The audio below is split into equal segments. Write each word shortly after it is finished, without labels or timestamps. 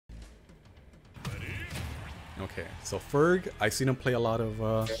Okay, so Ferg, I've seen him play a lot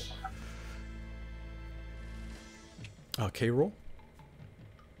of K-Rool.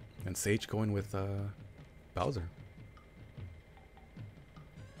 And Sage going with Bowser.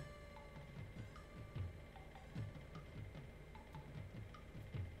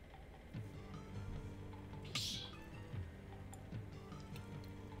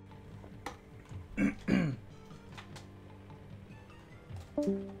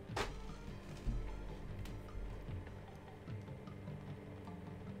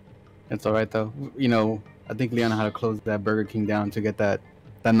 It's all right though. You know, I think Leon know how to close that Burger King down to get that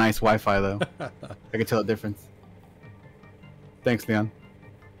nice Wi-Fi though. I can tell the difference. Thanks, Leon.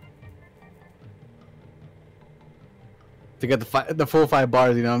 To get the full 5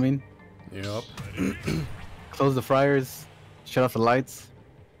 bars, you know what I mean? Yep. Close the fryers, shut off the lights,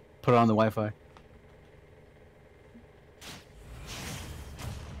 put it on the Wi-Fi.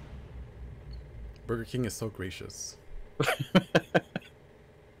 Burger King is so gracious.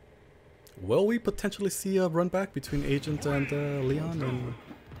 Will we potentially see a run back between Agent and Leon and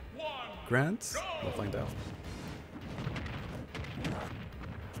Grant? We'll find out.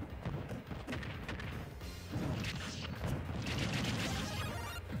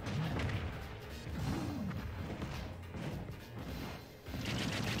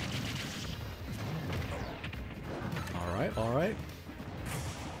 Alright, alright.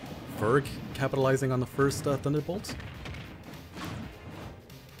 Ferg capitalizing on the first Thunderbolt.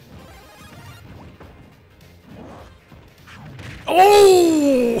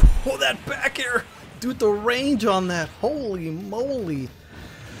 Oh! Oh, that back air! Dude, the range on that. Holy moly.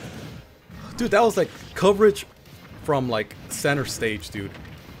 Dude, that was like coverage from like center stage, dude.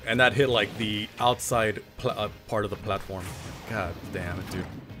 And that hit like the outside part of the platform. God damn it, dude.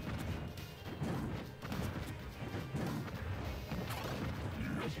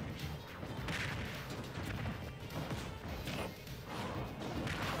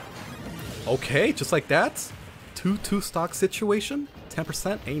 Okay, just like that. 2-2 stock situation.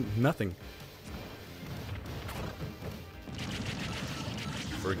 10% ain't nothing.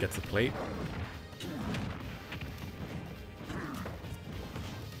 Bird gets the plate.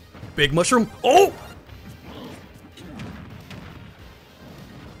 Big mushroom. Oh!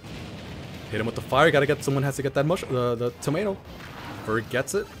 Hit him with the fire. Gotta get, someone has to get that mushroom, the tomato. Bird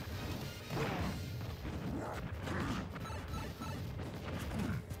gets it.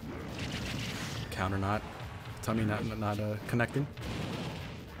 Counter not. Tummy not connecting.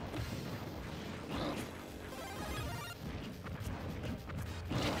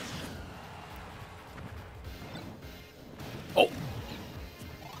 Oh!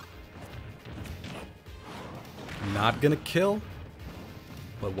 Not gonna kill.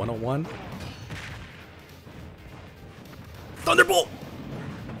 But 101. Thunderbolt!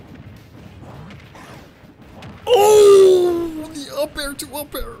 Oh! The up air to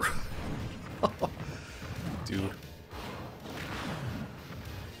up air. Dude.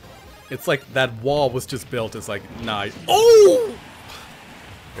 It's like that wall was just built. It's like, nice. Oh!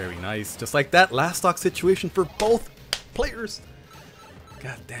 Very nice. Just like that last stock situation for both players.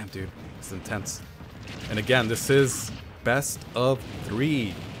 God damn, dude. It's intense. And again, this is best of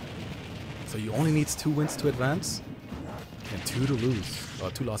 3. So you only need 2 wins to advance. And 2 to lose.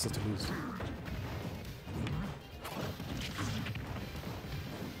 2 losses to lose.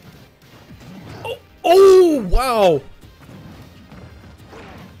 Oh, wow!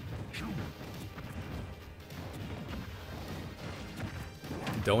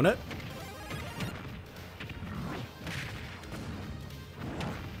 Donut?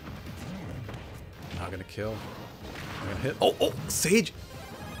 Not gonna kill. Not gonna hit. Oh, oh! Sage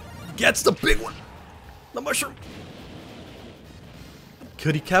gets the big one! The mushroom!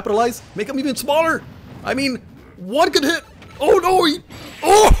 Could he capitalize? Make him even smaller! I mean, one could hit! Oh no! He,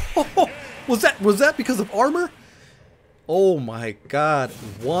 oh! Was that because of armor? Oh my god.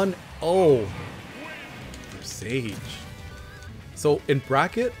 1-0 for Sage. So in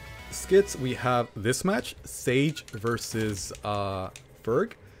bracket skits we have this match, Sage versus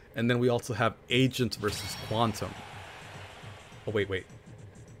Ferg, and then we also have Agent versus Quantum. Oh wait. Where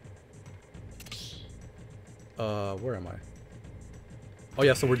am I? Oh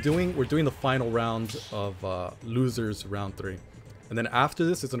yeah, so we're doing the final round of losers round 3. And then after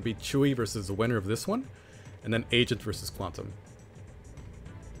this, it's going to be Chewy versus the winner of this one. And then Agent versus Quantum.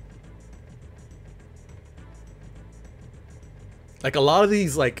 Like a lot of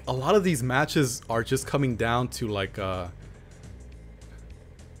these matches are just coming down to like,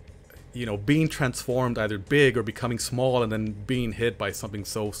 you know, being transformed either big or becoming small and then being hit by something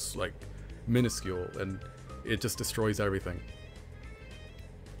so like minuscule. And it just destroys everything.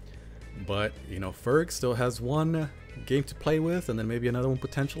 But, you know, Ferg still has one game to play with, and then maybe another one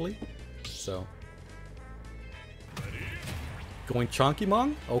potentially. So, going Chonky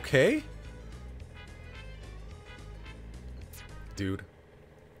Mong? Okay. Dude.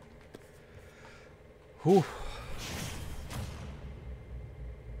 Whew.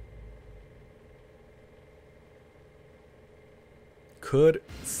 Could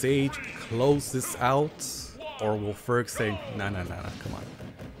Sage close this out? Or will Ferg say, nah, nah, nah, nah, come on.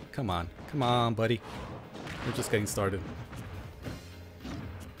 Come on. Come on, buddy. We're just getting started.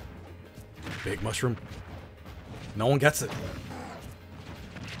 Big mushroom. No one gets it.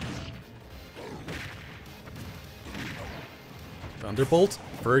 Thunderbolt.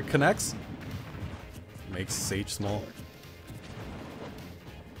 Ferg connects. Makes Sage small.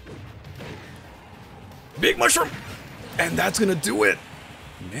 Big mushroom! And that's gonna do it!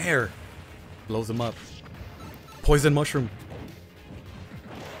 Nair. Blows him up. Poison mushroom.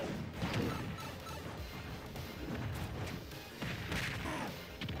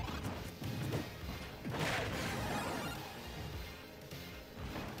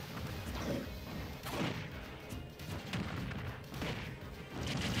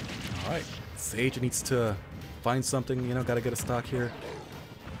 Alright. Sage needs to find something, you know, gotta get a stock here.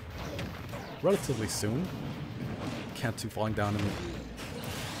 Relatively soon. Can't falling down in the...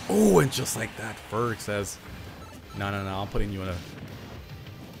 Oh, and just like that, Ferg says, no, no, no, I'm putting you in a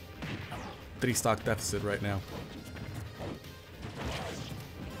 3-stock deficit right now.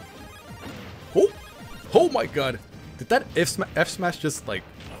 Oh! Oh my god! Did that F smash just like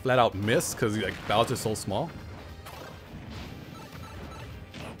flat out miss because like Bowser's so small?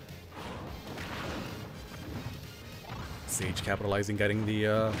 Sage capitalizing, getting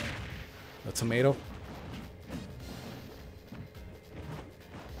the tomato.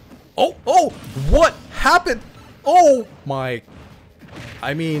 Oh, oh, what happened? Oh my,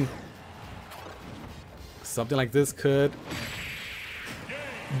 I mean, something like this could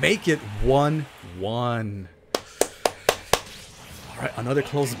make it 1-1. All right, another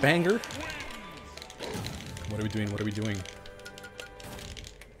close banger. What are we doing? What are we doing?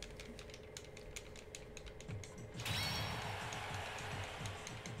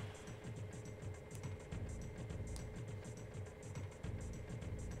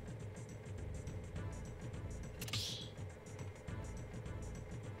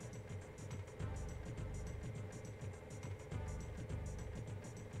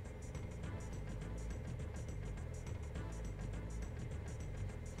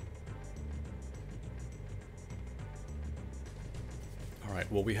 Alright,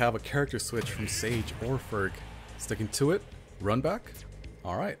 well we have a character switch from Sage or Ferg. Sticking to it. Run back.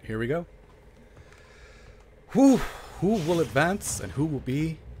 Alright, here we go. Who will advance and who will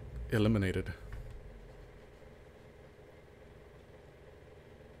be eliminated?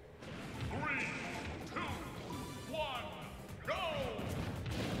 3, 2, 1, go!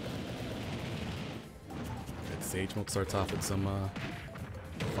 Sage Mode starts off with some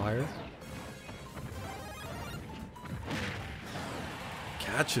fire.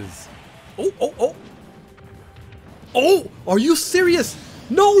 Catches. Oh, oh, oh. Oh, are you serious?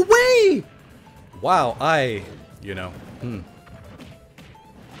 No way! Wow, you know,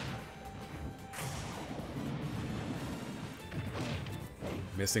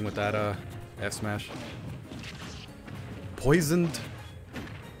 Missing with that F smash. Poisoned.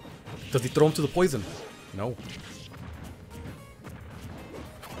 Does he throw him to the poison? No.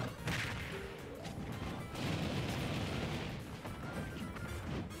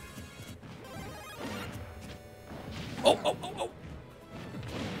 Oh, oh, oh, oh.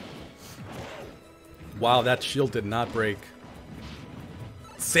 Wow, that shield did not break.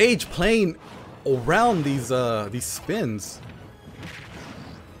 Sage playing around these spins.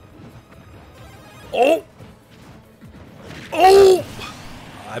 Oh! Oh!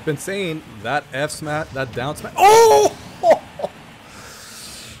 I've been saying that F smash, that down smash. Oh!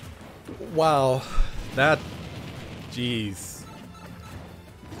 Wow. That, jeez.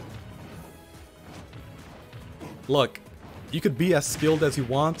 Look, you could be as skilled as you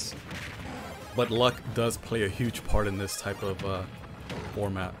want, but luck does play a huge part in this type of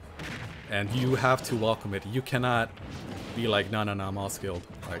format. And you have to welcome it. You cannot be like, no, no, no, I'm all skilled.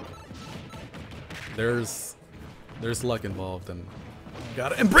 Like, there's luck involved, and you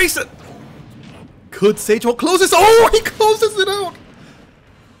gotta embrace it! Could Sage Mode close this? Oh, he closes it out!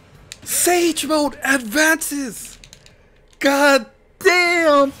 Sage Mode advances! God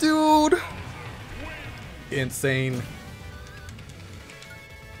damn, dude! Insane.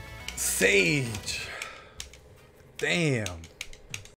 Sage. Damn.